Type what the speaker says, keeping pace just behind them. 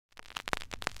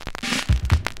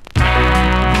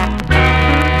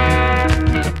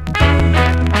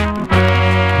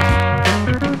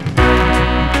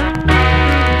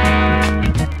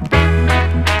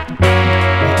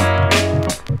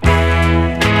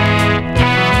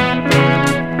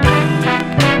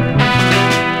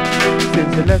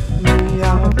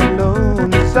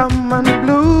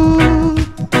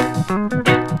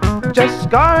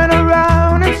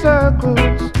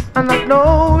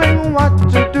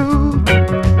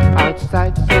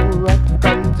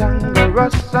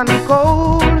and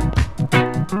cold.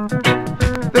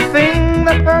 The thing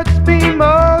that hurts me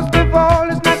most of all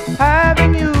is not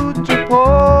having you to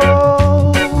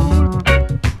hold.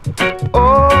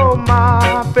 Oh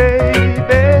my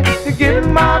baby, give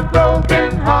my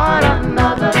broken heart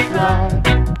another try.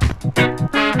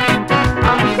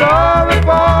 I'm sorry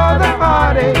for the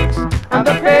heartaches and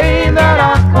the pain that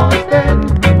I caused them.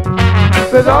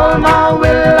 With all my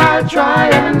will I try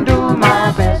and do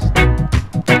my best.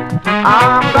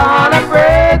 I'm gonna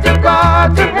pray to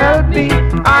God to help me,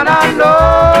 and I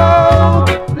know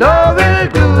love will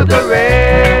do the rest.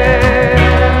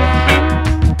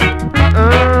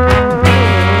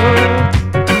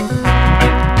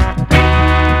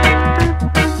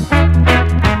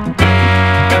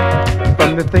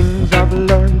 From the things I've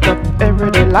learned of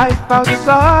everyday life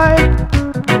outside,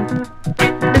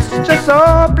 it's just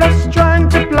hopeless trying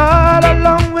to plod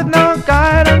along with no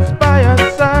guidance by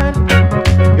your side.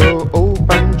 You're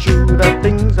open to the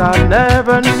things I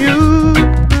never knew,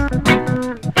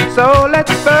 so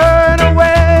let's burn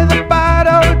away the bad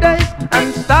old days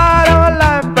and start our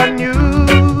life anew.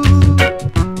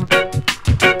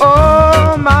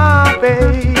 Oh my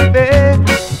baby,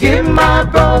 give my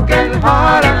broken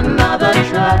heart another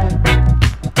try.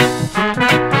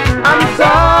 I'm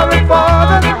sorry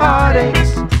for the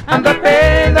heartaches and the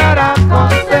pain that I've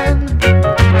caused them.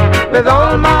 With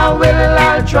all my will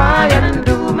I'll try and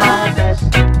do my best.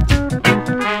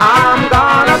 I'm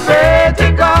gonna pray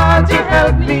to God to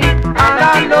help me, and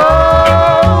I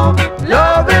know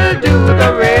love will do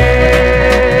the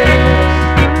rest.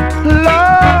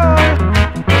 Lord,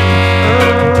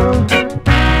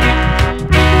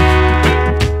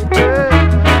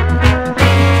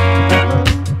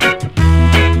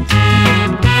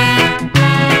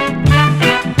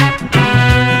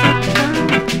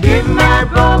 give my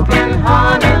broken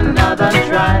heart another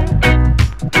try.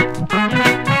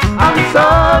 I'm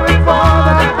sorry for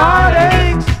the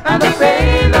heartaches and the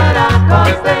pain that I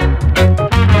caused them.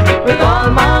 With all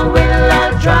my will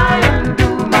I'll try and do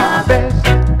my best.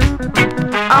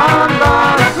 I'm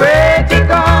gonna pray to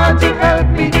God to help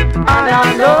me, and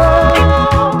I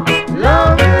know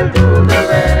love will do the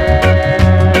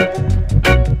rest.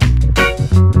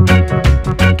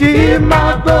 Give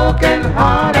my broken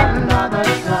heart another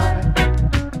try.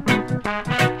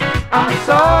 I'm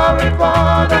sorry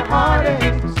for the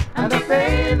heartaches and the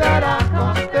pain that I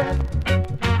caused them.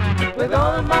 With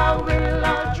all my will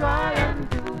I'll try and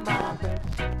do my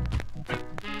best.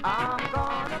 I'm